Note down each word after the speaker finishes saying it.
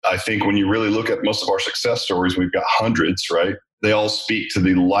I think when you really look at most of our success stories, we've got hundreds, right? They all speak to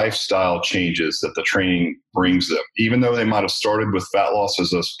the lifestyle changes that the training brings them. Even though they might have started with fat loss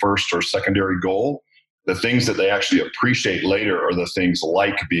as a first or secondary goal, the things that they actually appreciate later are the things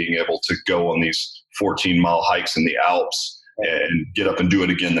like being able to go on these 14-mile hikes in the Alps and get up and do it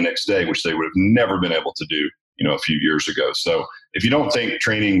again the next day, which they would have never been able to do, a few years ago. So if you don't think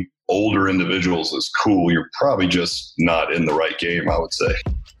training older individuals is cool, you're probably just not in the right game, I would say.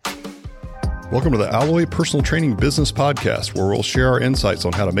 Welcome to the Alloy Personal Training Business Podcast, where we'll share our insights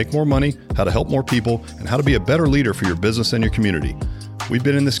on how to make more money, how to help more people, and how to be a better leader for your business and your community. We've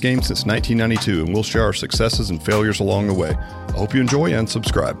been in this game since 1992, and we'll share our successes and failures along the way. I hope you enjoy and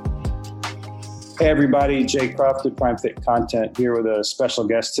subscribe. Hey everybody, Jay Croft at Prime Fit Content here with a special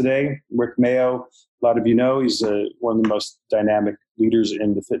guest today, Rick Mayo. A lot of you know he's one of the most dynamic leaders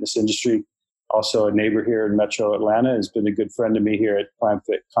in the fitness industry. Also a neighbor here in Metro Atlanta, has been a good friend to me here at Prime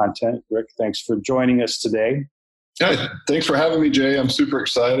Fit Content. Rick, thanks for joining us today. Yeah, thanks for having me, Jay. I'm super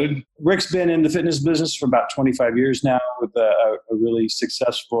excited. Rick's been in the fitness business for about 25 years now with a really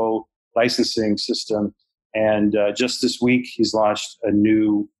successful licensing system. And just this week, he's launched a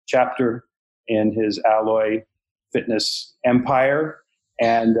new chapter in his Alloy Fitness empire.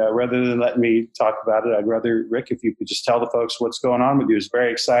 And rather than letting me talk about it, I'd rather, Rick, if you could just tell the folks what's going on with you. It's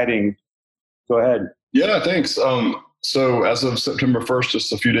very exciting. Go ahead. Yeah, thanks. So as of September 1st,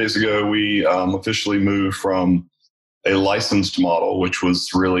 just a few days ago, we officially moved from a licensed model, which was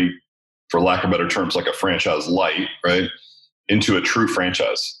really, for lack of better terms, like a franchise light, right, into a true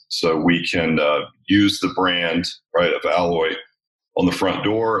franchise. So we can use the brand, right, of Alloy on the front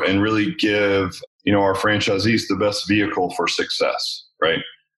door and really give, our franchisees the best vehicle for success, right?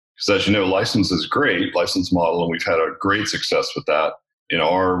 Because as you know, license is great, license model, and we've had a great success with that.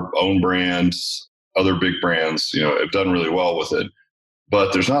 Our own brands, other big brands, have done really well with it.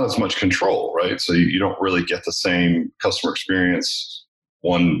 But there's not as much control, right? So you don't really get the same customer experience,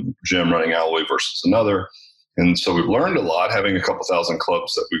 one gym running Alloy versus another. And so we've learned a lot, having a couple thousand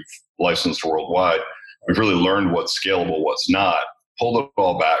clubs that we've licensed worldwide. We've really learned what's scalable, what's not, pulled it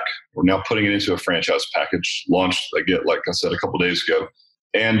all back. We're now putting it into a franchise package, launched, again, like I said, a couple days ago.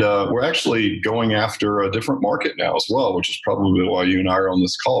 And we're actually going after a different market now as well, which is probably why you and I are on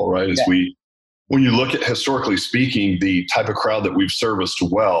this call, right? When you look at, historically speaking, the type of crowd that we've serviced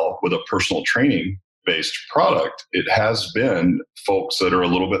well with a personal training based product, it has been folks that are a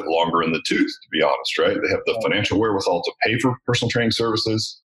little bit longer in the tooth, to be honest, right? They have the financial wherewithal to pay for personal training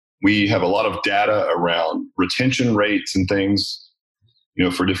services. We have a lot of data around retention rates and things,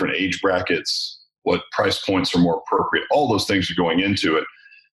 for different age brackets, what price points are more appropriate. All those things are going into it.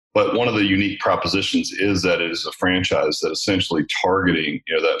 But one of the unique propositions is that it is a franchise that essentially targeting,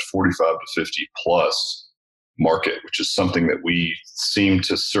 that 45 to 50 plus market, which is something that we seem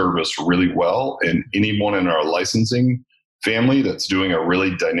to service really well. And anyone in our licensing family that's doing a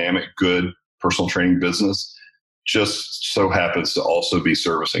really dynamic, good personal training business just so happens to also be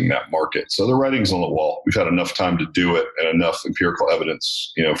servicing that market. So the writing's on the wall. We've had enough time to do it and enough empirical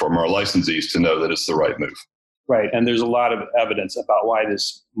evidence, from our licensees to know that it's the right move. Right. And there's a lot of evidence about why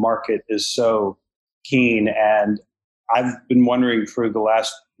this market is so keen. And I've been wondering for the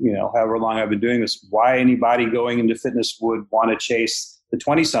last, however long I've been doing this, why anybody going into fitness would want to chase the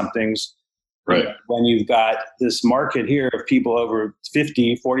 20-somethings. Right. When you've got this market here of people over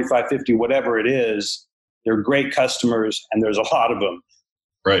 50, 45, 50, whatever it is, they're great customers and there's a lot of them.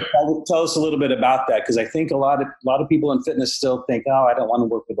 Right. Tell us a little bit about that, because I think a lot of people in fitness still think, I don't want to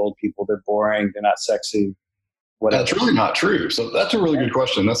work with old people. They're boring. They're not sexy. Whatever. That's really not true. So that's a really good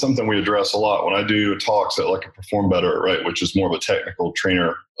question. That's something we address a lot when I do talks at like a Perform Better, right, which is more of a technical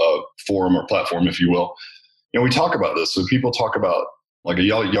trainer forum or platform, if you will. We talk about this. So people talk about like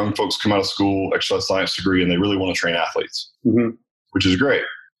young folks come out of school, exercise science degree, and they really want to train athletes, which is great.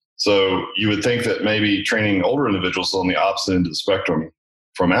 So you would think that maybe training older individuals is on the opposite end of the spectrum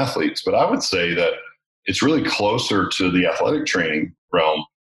from athletes. But I would say that it's really closer to the athletic training realm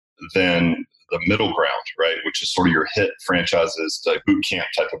than the middle ground, right? Which is sort of your hit franchises, like boot camp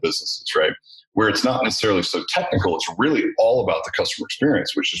type of businesses, right? Where it's not necessarily so technical. It's really all about the customer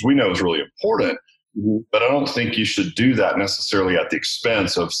experience, which as we know is really important. But I don't think you should do that necessarily at the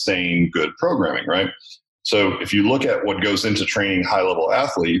expense of sane, good programming, right? So if you look at what goes into training high-level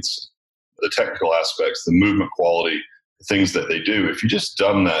athletes, the technical aspects, the movement quality, the things that they do, if you just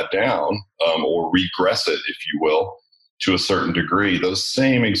dumb that down or regress it, if you will, to a certain degree, those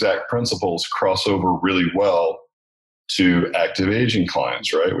same exact principles cross over really well to active aging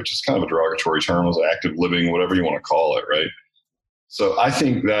clients, right? Which is kind of a derogatory term, as active living, whatever you want to call it, right? So I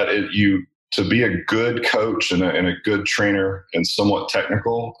think that to be a good coach and a good trainer and somewhat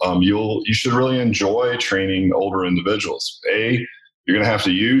technical, you should really enjoy training older individuals. You're going to have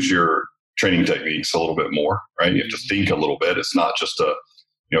to use your training techniques a little bit more, right? You have to think a little bit. It's not just a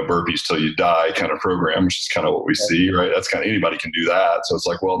burpees till you die kind of program, which is kind of what we see, right? That's kind of, anybody can do that. So it's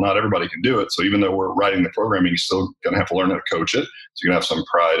like, well, not everybody can do it. So even though we're writing the programming, you're still going to have to learn how to coach it. So you're going to have some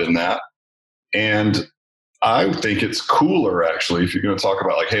pride in that. And I think it's cooler, actually, if you're going to talk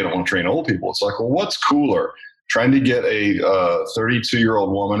about like, hey, I don't want to train old people. It's like, well, what's cooler? Trying to get a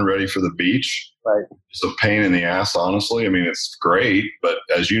 32-year-old woman ready for the beach. Right. It's a pain in the ass, honestly. I mean, it's great, but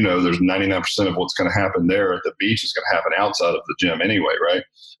as you know, there's 99% of what's going to happen there at the beach is going to happen outside of the gym anyway, right?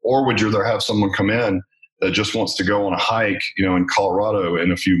 Or would you rather have someone come in that just wants to go on a hike, in Colorado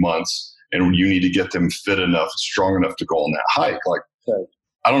in a few months, and you need to get them fit enough, strong enough to go on that hike? Like, right.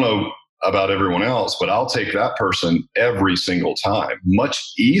 I don't know about everyone else, but I'll take that person every single time. Much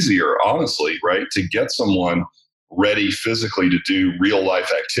easier, honestly, right, to get someone ready physically to do real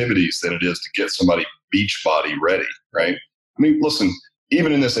life activities than it is to get somebody beach body ready, right? I mean, listen,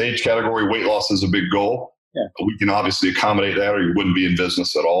 even in this age category, weight loss is a big goal. Yeah. We can obviously accommodate that, or you wouldn't be in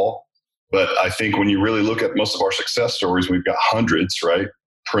business at all. But I think when you really look at most of our success stories, we've got hundreds, right,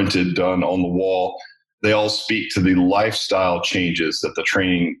 printed, done on the wall. They all speak to the lifestyle changes that the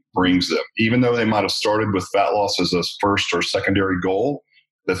training brings them. Even though they might have started with fat loss as a first or secondary goal,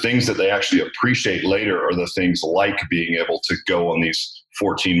 the things that they actually appreciate later are the things like being able to go on these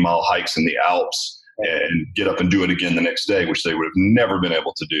 14-mile hikes in the Alps and get up and do it again the next day, which they would have never been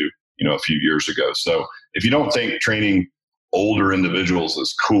able to do, a few years ago. So if you don't think training older individuals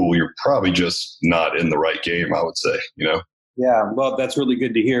is cool, you're probably just not in the right game, I would say, Yeah, well, that's really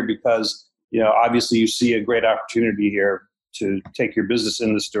good to hear because, obviously you see a great opportunity here to take your business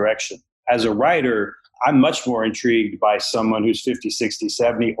in this direction. As a writer, I'm much more intrigued by someone who's 50, 60,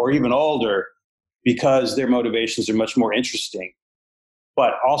 70, or even older because their motivations are much more interesting.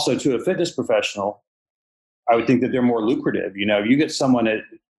 But also to a fitness professional, I would think that they're more lucrative. You get someone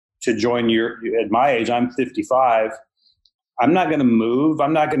to join at my age, I'm 55. I'm not going to move.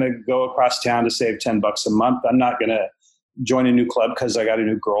 I'm not going to go across town to save $10 a month. I'm not going to join a new club because I got a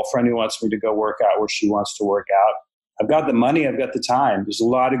new girlfriend who wants me to go work out where she wants to work out. I've got the money. I've got the time. There's a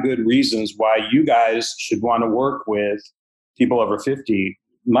lot of good reasons why you guys should want to work with people over 50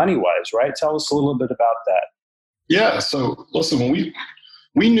 money-wise, right? Tell us a little bit about that. Yeah. So listen,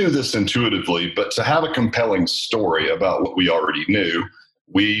 we knew this intuitively, but to have a compelling story about what we already knew,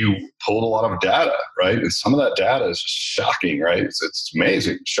 we pulled a lot of data, right? And some of that data is just shocking, right? It's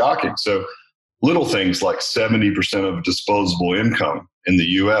amazing, shocking. So little things like 70% of disposable income in the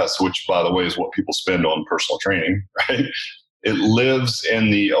US, which by the way is what people spend on personal training, right? It lives in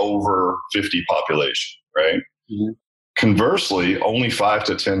the over 50 population, right? Mm-hmm. Conversely, only 5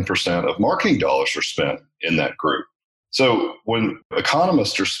 to 10% of marketing dollars are spent in that group. So when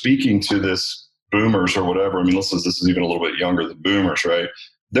economists are speaking to this boomers or whatever, I mean, this is even a little bit younger than boomers, right?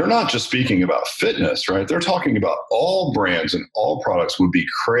 They're not just speaking about fitness, right? They're talking about all brands and all products. Would be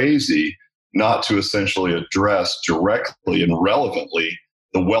crazy not to essentially address directly and relevantly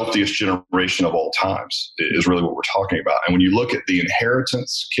the wealthiest generation of all times is really what we're talking about. And when you look at the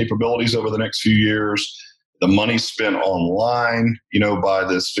inheritance capabilities over the next few years, the money spent online, by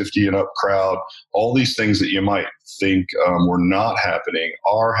this 50 and up crowd, all these things that you might think were not happening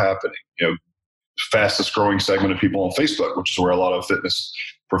are happening. Fastest growing segment of people on Facebook, which is where a lot of fitness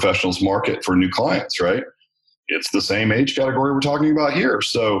professionals market for new clients, right? It's the same age category we're talking about here.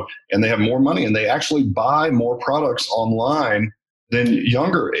 So, and they have more money and they actually buy more products online than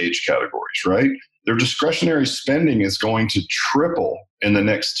younger age categories, right? Their discretionary spending is going to triple in the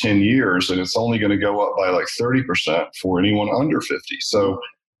next 10 years, and it's only going to go up by like 30% for anyone under 50. So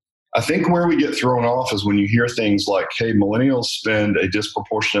I think where we get thrown off is when you hear things like, hey, millennials spend a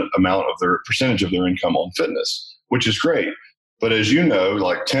disproportionate amount of their percentage of their income on fitness, which is great. But as you know,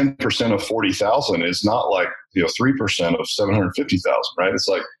 like 10% of 40,000 is not like 3% of 750,000, right?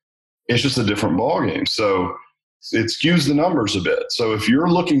 It's just a different ballgame. So it skews the numbers a bit. So if you're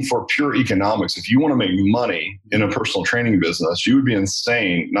looking for pure economics, if you want to make money in a personal training business, you would be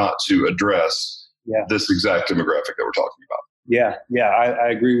insane not to address this exact demographic that we're talking about. Yeah, I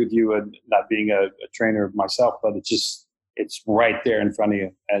agree with you. And not being a trainer myself, but it's right there in front of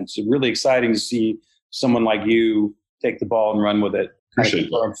you, and it's really exciting to see someone like you take the ball and run with it.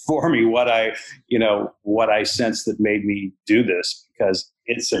 For me, what I sense that made me do this, because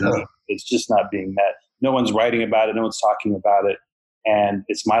it's just not being met. No one's writing about it. No one's talking about it. And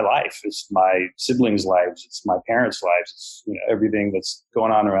it's my life. It's my siblings' lives. It's my parents' lives. It's everything that's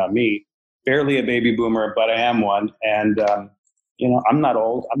going on around me. Barely a baby boomer, but I am one. And, I'm not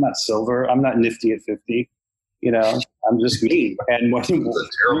old. I'm not silver. I'm not nifty at 50. I'm just me. And That's a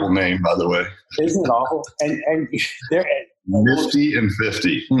terrible name, by the way. Isn't it awful? And they're Nifty and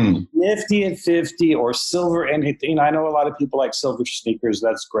 50. Nifty and 50 or silver. And, I know a lot of people like silver sneakers.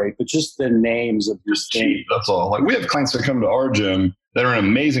 That's great. But just the names of these things. That's all. Like we have clients that come to our gym that are in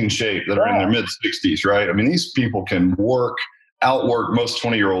amazing shape, that are in their mid 60s, right? I mean, these people can outwork most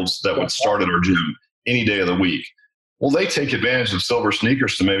 20-year-olds that would start at our gym any day of the week. Well, they take advantage of silver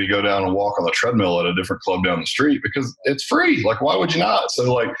sneakers to maybe go down and walk on the treadmill at a different club down the street because it's free. Like, why would you not?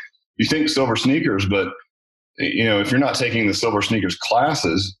 So, like, you think silver sneakers, but, if you're not taking the silver sneakers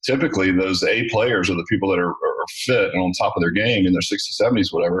classes, typically those A players are the people that are fit and on top of their game in their 60s,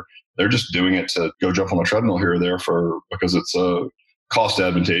 70s, whatever. They're just doing it to go jump on the treadmill here or there because it's cost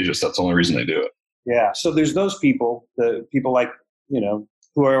advantageous. That's the only reason they do it. Yeah. So there's those people, the people like,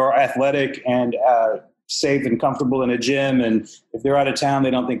 who are athletic and safe and comfortable in a gym. And if they're out of town,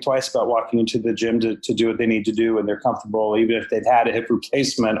 they don't think twice about walking into the gym to do what they need to do. And they're comfortable, even if they've had a hip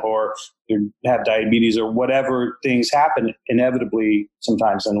replacement or they have diabetes or whatever things happen inevitably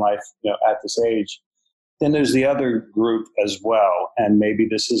sometimes in life, at this age. Then there's the other group as well. And maybe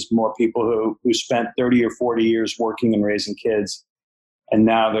this is more people who spent 30 or 40 years working and raising kids. And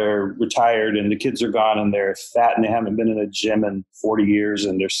now they're retired and the kids are gone and they're fat and they haven't been in a gym in 40 years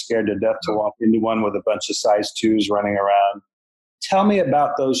and they're scared to death to walk into one with a bunch of size 2s running around. Tell me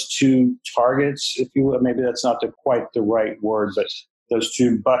about those two targets, if you will. Maybe that's not quite the right word, but those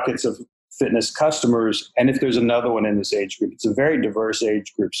two buckets of fitness customers. And if there's another one in this age group, it's a very diverse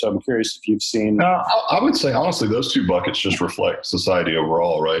age group. So I'm curious if you've seen. I would say, honestly, those two buckets just reflect society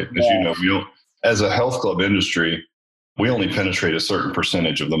overall, right? As as a health club industry, we only penetrate a certain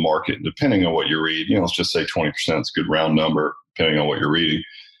percentage of the market, depending on what you read. Let's just say 20% is a good round number, depending on what you're reading,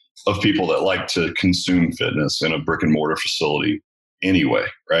 of people that like to consume fitness in a brick and mortar facility anyway,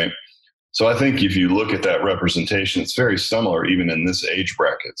 right? So I think if you look at that representation, it's very similar even in this age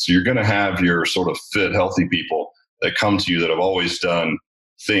bracket. So you're going to have your sort of fit, healthy people that come to you that have always done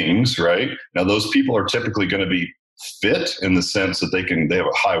things, right? Now, those people are typically going to be fit in the sense that they have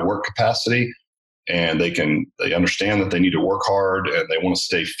a high work capacity. And they understand that they need to work hard and they want to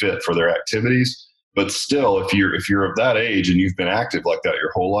stay fit for their activities. But still, if you're of that age and you've been active like that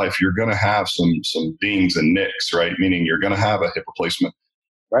your whole life, you're going to have some dings and nicks, right? Meaning you're going to have a hip replacement,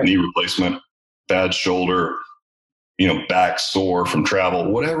 right, knee replacement, bad shoulder, back sore from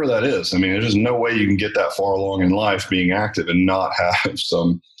travel, whatever that is. I mean, there's just no way you can get that far along in life being active and not have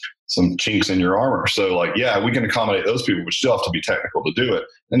some chinks in your armor. So we can accommodate those people, but still have to be technical to do it.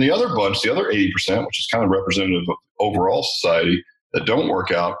 And the other bunch, the other 80%, which is kind of representative of overall society that don't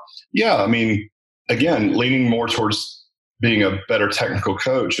work out. Yeah. I mean, again, leaning more towards being a better technical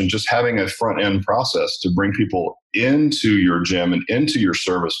coach and just having a front end process to bring people into your gym and into your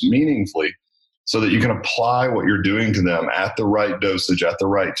service meaningfully so that you can apply what you're doing to them at the right dosage, at the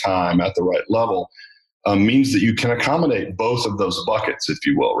right time, at the right level. Means that you can accommodate both of those buckets, if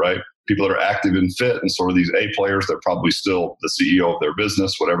you will, right? People that are active and fit and sort of these A players, they're probably still the CEO of their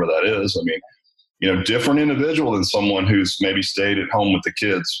business, whatever that is. I mean, different individual than someone who's maybe stayed at home with the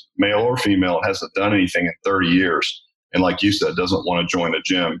kids, male or female, and hasn't done anything in 30 years. And like you said, doesn't want to join a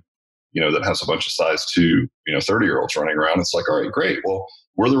gym, that has a bunch of size 2, 30-year-olds running around. It's like, all right, great. Well,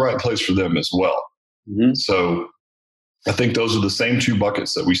 we're the right place for them as well. Mm-hmm. So I think those are the same two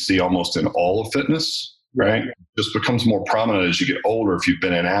buckets that we see almost in all of fitness, right? It just becomes more prominent as you get older. If you've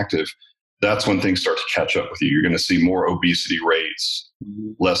been inactive, that's when things start to catch up with you. You're going to see more obesity rates,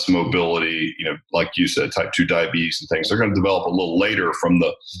 less mobility, like you said, type 2 diabetes and things. They're going to develop a little later from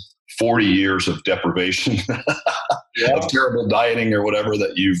the 40 years of deprivation, of terrible dieting or whatever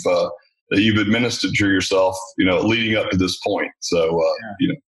that you've administered to yourself, leading up to this point. So,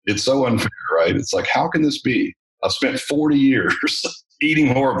 it's so unfair, right? It's like, how can this be? I've spent 40 years eating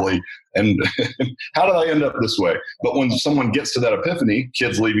horribly, and how did I end up this way? But when someone gets to that epiphany,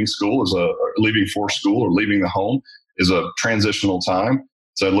 kids leaving school leaving for school or leaving the home is a transitional time.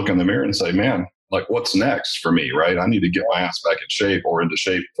 So I look in the mirror and say, man, what's next for me, right? I need to get my ass back in shape or into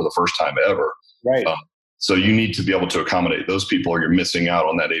shape for the first time ever. Right. So you need to be able to accommodate those people or you're missing out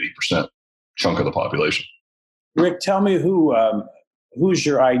on that 80% chunk of the population. Rick, tell me who's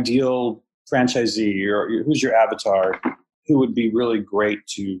your ideal franchisee, or who's your avatar, who would be really great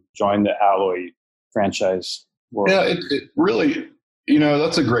to join the Alloy franchise world? Yeah, it really,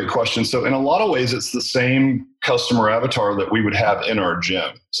 that's a great question. So in a lot of ways, it's the same customer avatar that we would have in our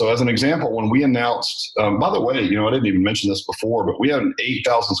gym. So as an example, when we announced, by the way, I didn't even mention this before, but we had an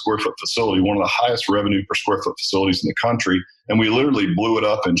 8,000 square foot facility, one of the highest revenue per square foot facilities in the country. And we literally blew it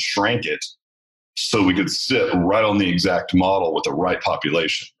up and shrank it so we could sit right on the exact model with the right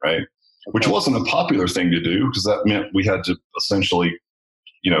population, right? Which wasn't a popular thing to do because that meant we had to essentially,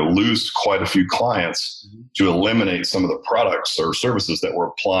 lose quite a few clients to eliminate some of the products or services that were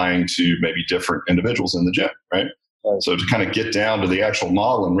applying to maybe different individuals in the gym, right? So to kind of get down to the actual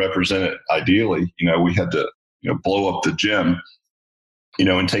model and represent it ideally, we had to, blow up the gym,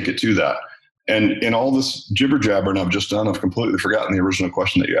 and take it to that. And in all this jibber jabbering I've just done, I've completely forgotten the original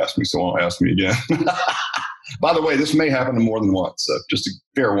question that you asked me. So won't ask me again. By the way, this may happen more than once. So just a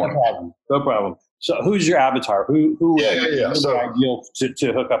fair warning. No problem. So who's your avatar? Who is so, ideal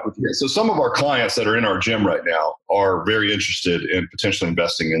to hook up with you? So some of our clients that are in our gym right now are very interested in potentially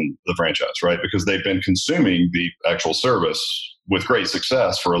investing in the franchise, right? Because they've been consuming the actual service with great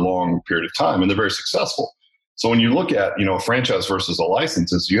success for a long period of time, and they're very successful. So when you look at, a franchise versus a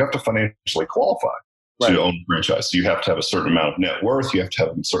license, is you have to financially qualify to own a franchise. So you have to have a certain amount of net worth. You have to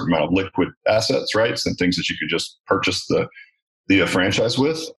have a certain amount of liquid assets, right? Some things that you could just purchase the franchise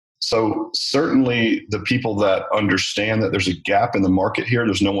with. So certainly the people that understand that there's a gap in the market here,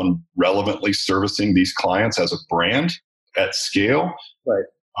 there's no one relevantly servicing these clients as a brand at scale,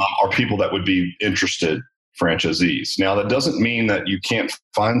 are people that would be interested franchisees. Now, that doesn't mean that you can't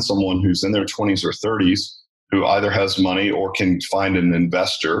find someone who's in their 20s or 30s who either has money or can find an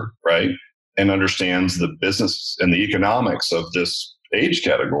investor, right, and understands the business and the economics of this age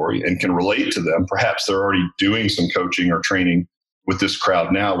category and can relate to them. Perhaps they're already doing some coaching or training with this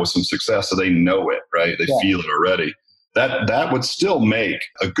crowd now with some success, so they know it, right? They feel it already. That would still make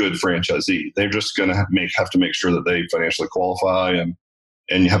a good franchisee. They're just going to have to make sure that they financially qualify and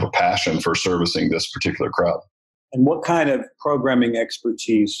you have a passion for servicing this particular crowd. And what kind of programming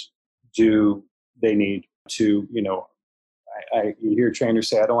expertise do they need to, you hear trainers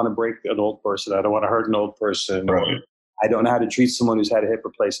say, I don't want to break an old person. I don't want to hurt an old person. Right. I don't know how to treat someone who's had a hip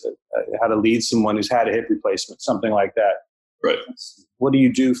replacement, how to lead someone who's had a hip replacement, something like that. Right. What do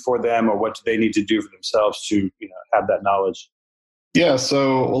you do for them, or what do they need to do for themselves to, have that knowledge? Yeah.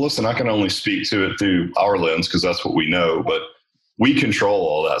 So, well, listen, I can only speak to it through our lens because that's what we know, but we control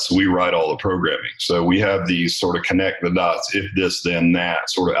all that. So we write all the programming. So we have these sort of connect the dots, if this, then that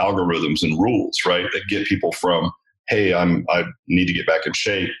sort of algorithms and rules, right? That get people from, hey, I need to get back in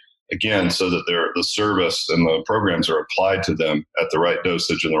shape again, so that the service and the programs are applied to them at the right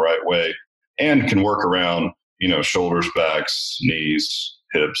dosage in the right way and can work around, shoulders, backs, knees,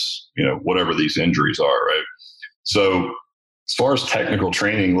 hips, whatever these injuries are, right? So as far as technical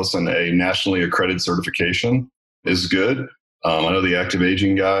training, listen, a nationally accredited certification is good. I know the Active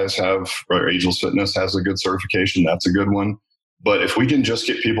Aging guys or Ageless Fitness has a good certification. That's a good one. But if we can just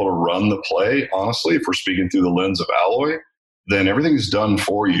get people to run the play, honestly, if we're speaking through the lens of Alloy, then everything's done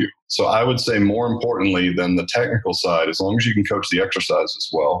for you. So I would say more importantly than the technical side, as long as you can coach the exercise as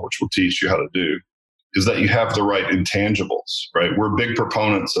well, which will teach you how to do, is that you have the right intangibles, right? We're big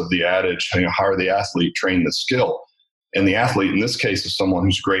proponents of the adage, hire the athlete, train the skill. And the athlete in this case is someone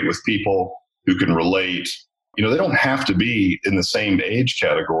who's great with people, who can relate. They don't have to be in the same age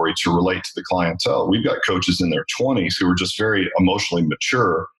category to relate to the clientele. We've got coaches in their 20s who are just very emotionally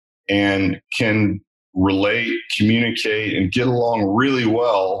mature and can relate, communicate, and get along really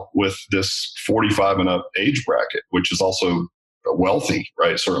well with this 45 and up age bracket, which is also wealthy,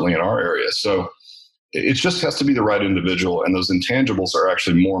 right? Certainly in our area. So it just has to be the right individual, and those intangibles are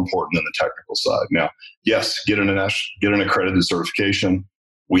actually more important than the technical side. Now, yes, get an accredited certification.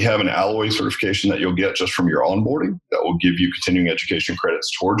 We have an Alloy certification that you'll get just from your onboarding that will give you continuing education credits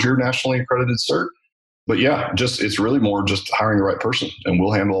towards your nationally accredited cert. But yeah, it's really more just hiring the right person, and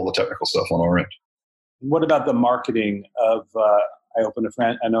we'll handle all the technical stuff on our end. What about the marketing of,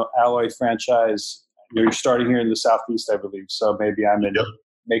 I know Alloy franchise, you're starting here in the Southeast, I believe. So maybe I'm in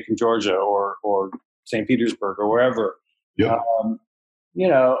Macon, Georgia or St. Petersburg or wherever. Yep.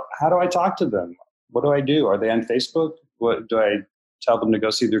 How do I talk to them? What do I do? Are they on Facebook? What do I tell them to go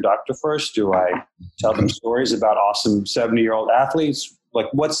see their doctor first? Do I tell them stories about awesome 70-year-old athletes? Like,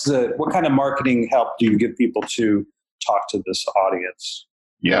 what kind of marketing help do you give people to talk to this audience?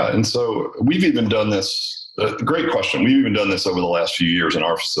 Yeah. And so we've even done this. Great question. We've even done this over the last few years in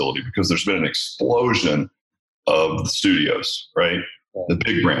our facility because there's been an explosion of the studios, right? The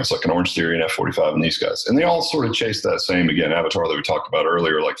big brands like an Orange Theory and F45 and these guys. And they all sort of chase that same, again, avatar that we talked about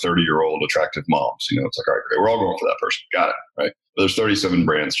earlier, like 30-year-old attractive moms. It's like, all right, great. We're all going for that person. Got it, right? But there's 37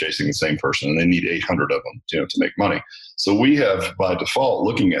 brands chasing the same person, and they need 800 of them, to make money. So we have, by default,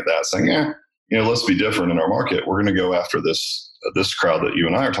 looking at that, saying, let's be different in our market. We're going to go after this crowd that you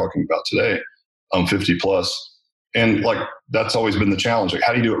and I are talking about today, 50 plus. And like, that's always been the challenge. Like,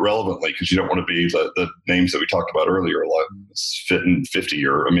 how do you do it relevantly? Because you don't want to be the names that we talked about earlier, like fitting 50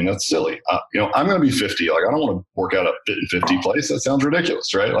 or, I mean, that's silly. I'm going to be 50. Like, I don't want to work out a fitting 50 place. That sounds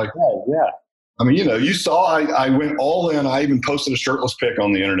ridiculous, right? Like, yeah. I mean, you saw I went all in. I even posted a shirtless pic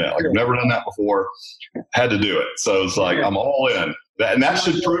on the internet. Like, I've never done that before. Had to do it. So it's like, I'm all in. And that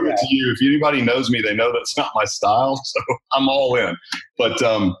should prove it to you. If anybody knows me, they know that's not my style. So I'm all in. But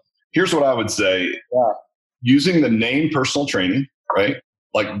here's what I would say. Yeah. Using the name personal training, right?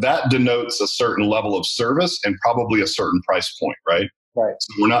 Like, that denotes a certain level of service and probably a certain price point, right? Right.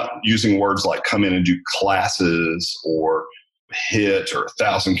 So we're not using words like come in and do classes or HIIT or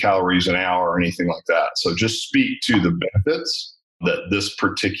 1,000 calories an hour or anything like that. So just speak to the benefits that this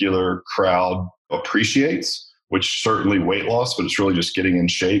particular crowd appreciates, which certainly weight loss, but it's really just getting in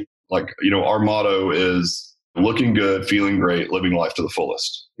shape. Like, our motto is looking good, feeling great, living life to the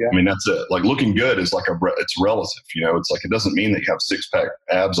fullest. Yeah. I mean, that's it. Like, looking good is like it's relative, it's like, it doesn't mean that you have 6-pack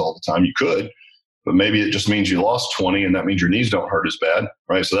abs all the time. You could, but maybe it just means you lost 20 and that means your knees don't hurt as bad,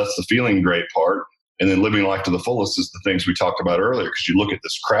 right? So that's the feeling great part. And then living life to the fullest is the things we talked about earlier. Because you look at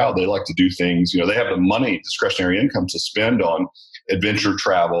this crowd, they like to do things, they have the money, discretionary income to spend on adventure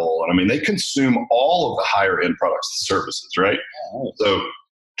travel. And I mean, they consume all of the higher end products and services, right? Oh. So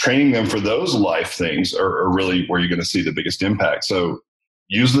training them for those life things are really where you're going to see the biggest impact. So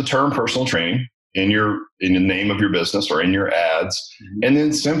use the term personal training in the name of your business or in your ads, and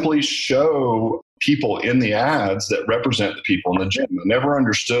then simply show people in the ads that represent the people in the gym. I never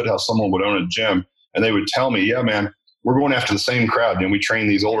understood how someone would own a gym and they would tell me, yeah, man, we're going after the same crowd and we train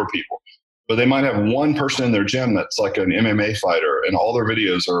these older people. But they might have one person in their gym that's like an MMA fighter, and all their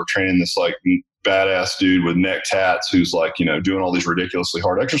videos are training this like badass dude with neck tats who's like, doing all these ridiculously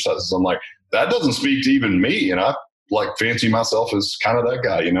hard exercises. I'm like, that doesn't speak to even me. And I like fancy myself as kind of that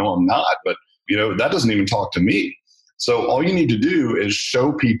guy, I'm not, but that doesn't even talk to me. So all you need to do is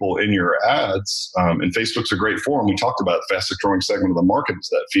show people in your ads, and Facebook's a great forum. We talked about the fastest growing segment of the market is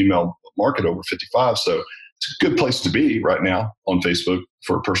that female market over 55. So it's a good place to be right now on Facebook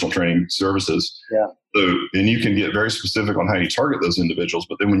for personal training services. Yeah. So, and you can get very specific on how you target those individuals.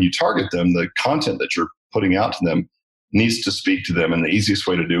 But then when you target them, the content that you're putting out to them needs to speak to them. And the easiest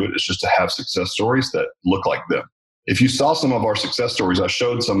way to do it is just to have success stories that look like them. If you saw some of our success stories, I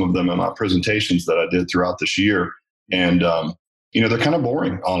showed some of them in my presentations that I did throughout this year. And, they're kind of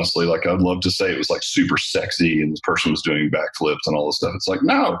boring, honestly. Like, I'd love to say it was like super sexy and this person was doing backflips and all this stuff. It's like,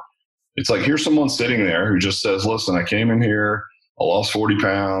 no. It's like, here's someone sitting there who just says, listen, I came in here, I lost 40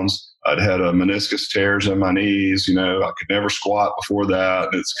 pounds. I'd had a meniscus tears in my knees. I could never squat before that.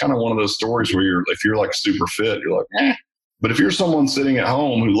 And it's kind of one of those stories where if you're like super fit, you're like, eh. But if you're someone sitting at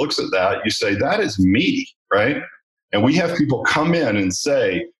home who looks at that, you say, that is me, right? And we have people come in and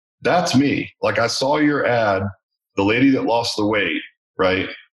say, that's me. Like, I saw your ad, the lady that lost the weight, right?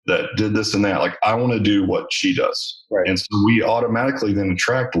 That did this and that. Like, I want to do what she does. Right. And so we automatically then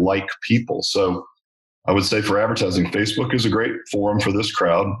attract like people. So I would say for advertising, Facebook is a great forum for this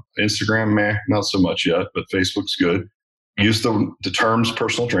crowd. Instagram, not so much yet, but Facebook's good. Use the terms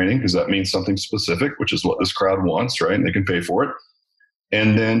personal training because that means something specific, which is what this crowd wants, right? And they can pay for it.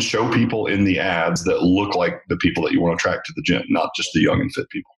 And then show people in the ads that look like the people that you want to attract to the gym, not just the young and fit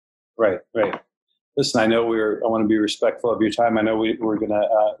people. Right. Listen, I know I want to be respectful of your time. I know we're going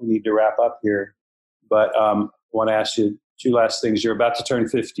to need to wrap up here, but I want to ask you two last things. You're about to turn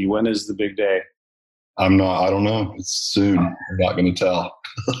 50. When is the big day? I don't know. It's soon. I'm not going to tell.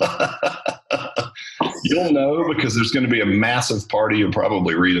 You'll know because there's going to be a massive party. You'll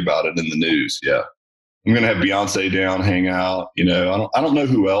probably read about it in the news. Yeah. I'm going to have Beyonce down, hang out. I don't know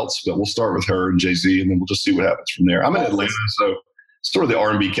who else, but we'll start with her and Jay-Z, and then we'll just see what happens from there. I'm in Atlanta, so it's sort of the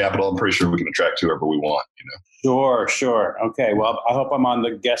R&B capital. I'm pretty sure we can attract whoever we want. Sure. Okay. Well, I hope I'm on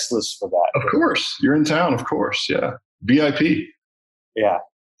the guest list for that. Of course. You're in town. Of course. Yeah. VIP. Yeah.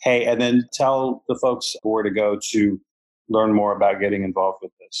 Hey, and then tell the folks where to go to learn more about getting involved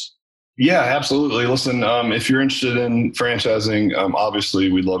with this. Yeah, absolutely. Listen, if you're interested in franchising, obviously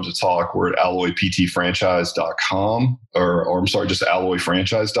we'd love to talk. We're at alloyptfranchise.com just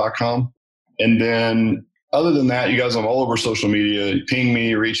alloyfranchise.com. And then other than that, you guys, I'm all over social media. Ping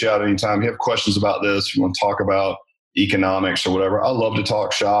me, reach out anytime. If you have questions about this, if you want to talk about economics or whatever, I love to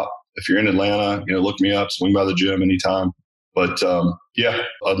talk shop. If you're in Atlanta, look me up, swing by the gym anytime. But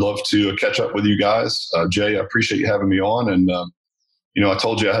I'd love to catch up with you guys. Jay, I appreciate you having me on. And, I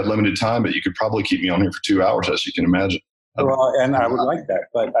told you I had limited time, but you could probably keep me on here for 2 hours, as you can imagine. Well, and I would like that,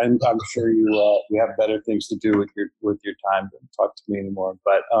 but I'm sure you have better things to do with your time than talk to me anymore.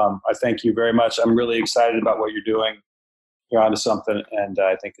 But I thank you very much. I'm really excited about what you're doing. You're onto something, and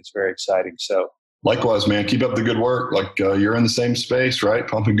I think it's very exciting. So Likewise, man, keep up the good work. Like you're in the same space, right?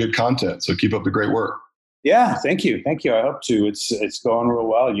 Pumping good content. So keep up the great work. Yeah, thank you. Thank you. I hope to. It's going real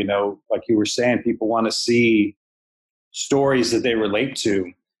well. You know, like you were saying, people want to see stories that they relate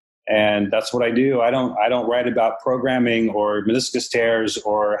to. And that's what I do. I don't write about programming or meniscus tears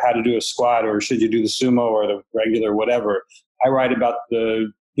or how to do a squat or should you do the sumo or the regular whatever. I write about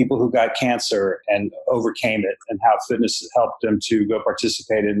the people who got cancer and overcame it and how fitness helped them to go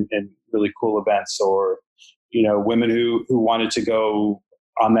participate in really cool events, or, you know, women who wanted to go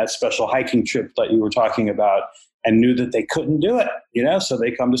on that special hiking trip that you were talking about and knew that they couldn't do it, you know, so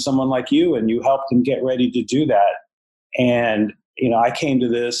they come to someone like you and you help them get ready to do that. And, you know, I came to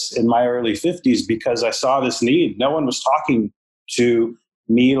this in my early 50s because I saw this need. No one was talking to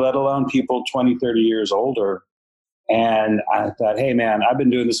me, let alone people 20, 30 years older. And I thought, hey, man, I've been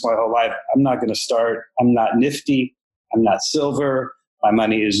doing this my whole life. I'm not going to start. I'm not nifty. I'm not silver. My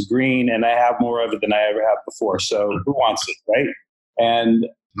money is green, and I have more of it than I ever have before. So who wants it, right? And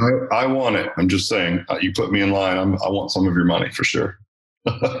I want it. I'm just saying, you put me in line. I want some of your money for sure.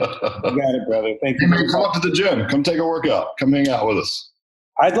 You got it, brother. Thank you. Man, come up to the gym. Come take a workout. Come hang out with us.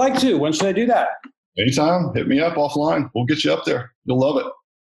 I'd like to. When should I do that? Anytime. Hit me up offline. We'll get you up there. You'll love it.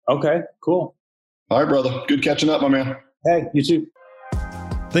 Okay, cool. All right, brother. Good catching up, my man. Hey, you too.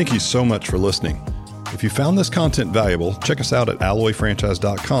 Thank you so much for listening. If you found this content valuable, check us out at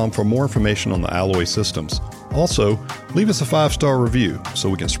alloyfranchise.com for more information on the Alloy systems. Also, leave us a 5-star review so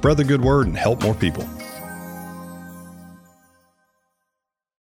we can spread the good word and help more people.